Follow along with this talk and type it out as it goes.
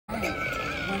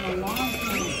alarm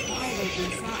coincided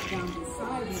and sat down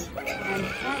beside him and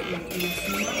frightened in a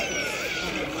smoke.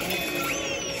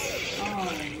 Oh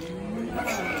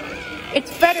no.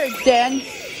 It's better than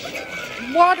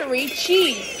watery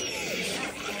cheese.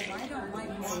 I don't like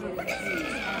watery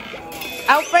cheese.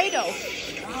 Alfredo. Oh,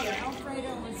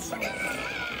 Alfredo is so good.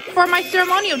 For my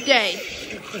ceremonial day.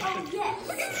 Oh, yes.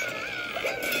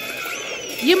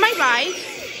 You may rise.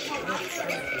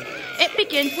 It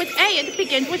begins with A and it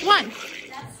begins with 1.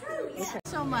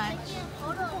 So much.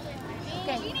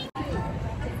 Okay.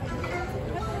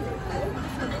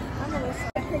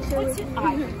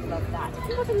 I love that.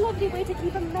 What a lovely way to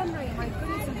keep a memory. My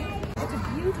goodness, what a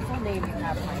beautiful name you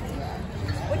have, my dear.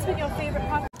 What's been your favorite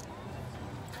part?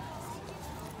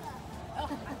 I'm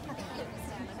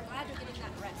glad you're getting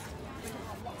that rest. We're going to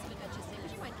have lots of adventures here.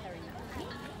 Would you mind carrying that with me?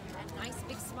 A nice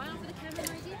big smile for the camera,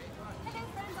 my dear. Hello,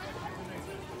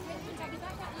 friends. I'll be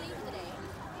back out later today.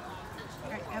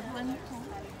 Evelyn.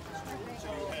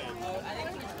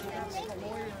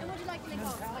 And would you like to make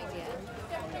off, my dear?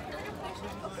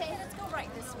 Okay, let's go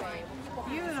right this way.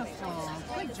 Beautiful.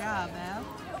 Good job, Ev.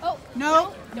 Oh,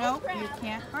 No, don't you grab.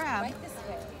 can't grab. Right this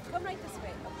way. Come right this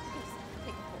way. Oh, please,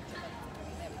 take a picture.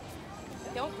 There we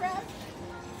go. Don't grab.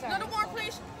 Sorry. Little more,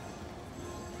 please.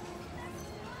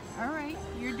 All right,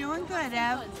 you're doing good,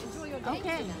 Ev. Enjoy your day.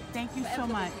 Okay, thank you so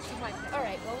much. All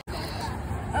right, well.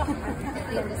 I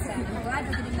completely understand. I'm glad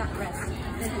you're getting that rest.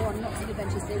 Then go on lots of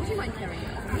adventures today. Would you mind carrying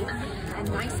that with me? A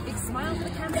nice big smile for the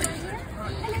camera, my dear.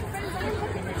 Hello, friends. I'm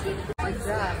looking at you. Good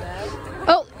job, Ev.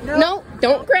 Oh, no,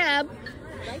 don't grab.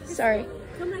 Right this Sorry. way.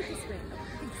 Come right this way.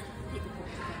 Please, take a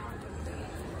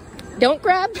picture. Don't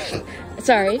grab.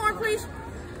 Sorry. More, please.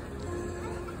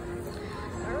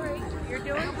 All right, you're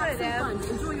doing good, Have Ev. fun.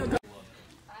 Enjoy your day.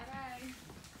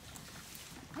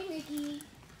 Hi, Nikki.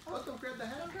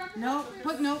 No,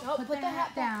 put the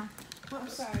hat down. I'm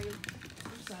sorry.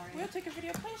 We'll take a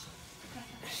video, please.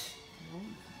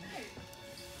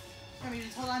 Can we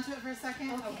just hold on to it for a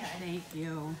second? Okay. Thank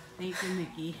you. Thank you,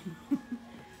 Mickey.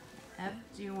 Ev,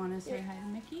 do you want to say hi to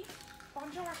Mickey?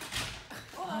 Bonjour.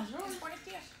 Bonjour. Buenos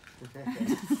dias.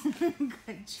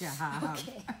 Good job.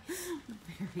 Okay.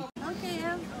 Okay,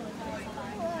 Ev.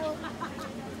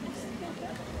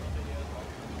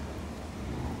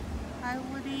 Hi,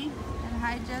 Woody. And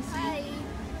hi, Jessie.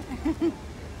 Hi.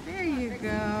 There you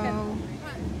go.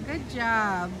 Good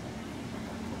job.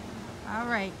 All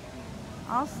right.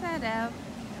 All set, Ev.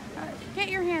 Get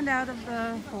your hand out of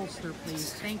the holster,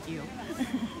 please. Thank you.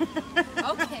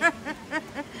 Okay.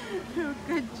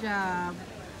 Good job.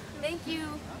 Thank you.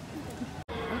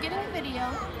 I'm getting a video.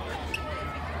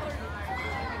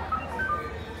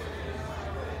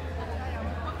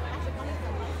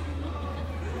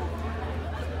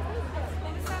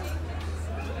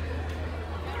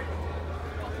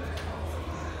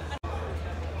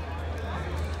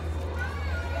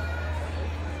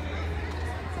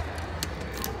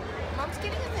 Mom's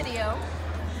getting a video.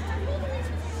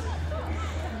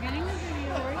 I'm getting a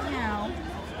video right now.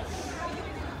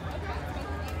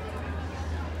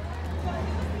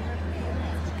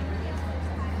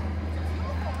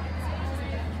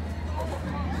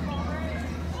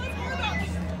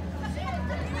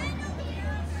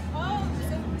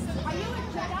 Are you a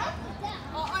Jedi?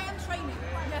 Oh, I am training.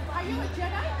 Yeah. Are you a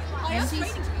Jedi? I am She's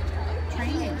training to be a Jedi.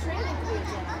 training. Training to be a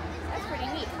Jedi. That's pretty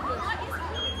neat.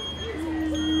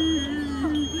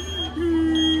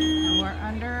 And we're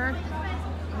under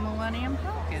the Millennium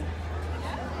Falcon.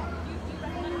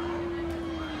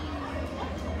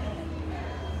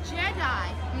 Jedi.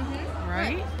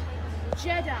 Right?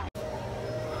 Jedi.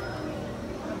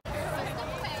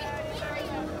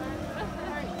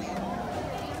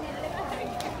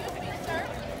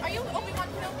 Are you Obi-Wan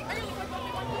Kenobi? Are you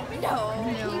Obi-Wan Kenobi? No,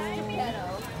 No. he's Geppetto.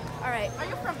 All right. Are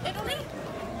you from Italy?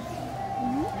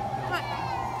 What?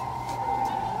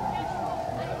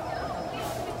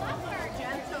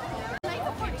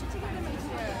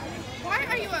 Why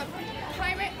are you a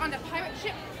pirate on the pirate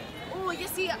ship? Oh, you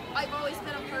see, I've always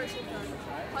been a person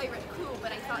of pirate crew,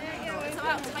 but I thought, you know, it's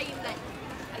about time that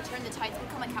I turn the tides and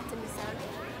become a captain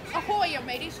myself. Ahoy, your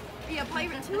mateys. Be a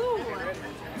pirate too.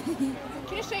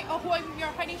 Can you say ahoy with your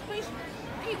Chinese, please?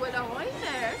 Hey, what ahoy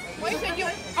there? Why said you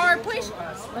are, please?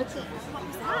 What was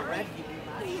that?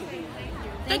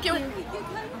 Thank you.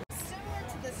 Similar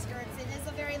to the skirts, it is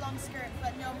a very long skirt,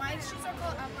 but no, my shoes are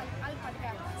called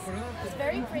alpargatas. It's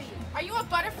very pretty. Are you a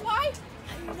butterfly?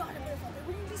 I'm not a butterfly.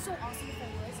 Wouldn't it be so awesome if I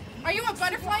was? Are you a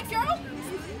butterfly girl?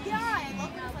 Yeah, I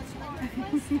love butterflies. You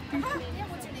like butterflies? Yeah,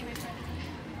 what's your name?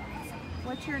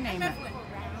 What's your name? Evelyn.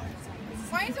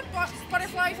 Why is it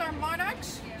butterflies are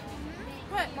monarchs?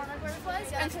 What? Monarch butterflies?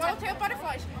 Yeah, And swallowtail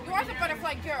butterflies. You are the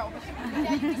butterfly girl.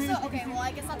 Yeah, you think so? Okay, well,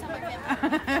 I guess I'll tell my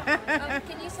family.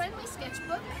 Can you sign my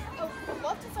sketchbook? Oh, I'd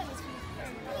love to sign this for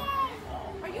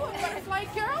you. Are you a butterfly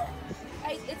girl?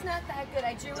 It's not that good.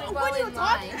 I drew it Oh, while what are you in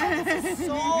talking line. about? This is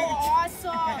so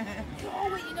awesome. Oh,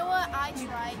 wait, you know what? I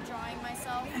tried drawing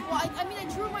myself. Well, I mean,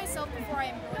 I drew myself before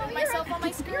I embroidered myself on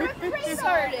my skirt. You're a great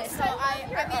artist. So I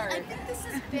mean, I art. think this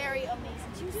is very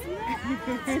amazing. Do you see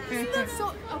that?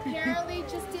 So apparently,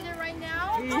 just did it right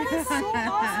now. Oh, that's so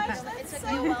awesome. It took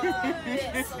me a while to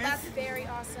do this, so that's very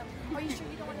awesome. Are you sure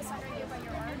you don't want to sign right here by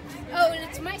your art? Oh, and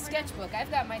it's my sketchbook.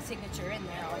 I've got my signature in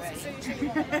there already. So you sure you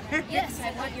want it? Yes,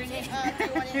 I want your name. Do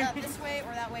you want it this way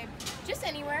or that way? Just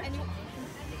anywhere. And you,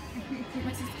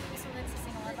 my sister also likes to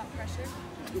sing a lot about pressure.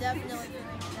 Definitely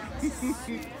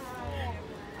feeling it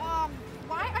now.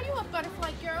 Why are you a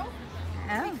butterfly girl?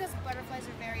 Oh, Because butterflies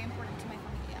are very important to my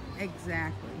family.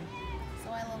 exactly.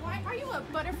 So I love Why them. are you a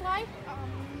butterfly?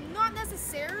 Not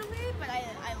necessarily, but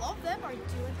I love them. Are you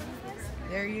doing butterflies?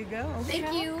 There you go.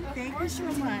 Thank you. Thank you so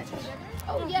much.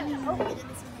 Oh, yeah. Oh, we did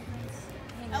this in my place.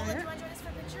 Ella, do you want to join us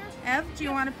for pictures? Ev, do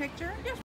you want a picture?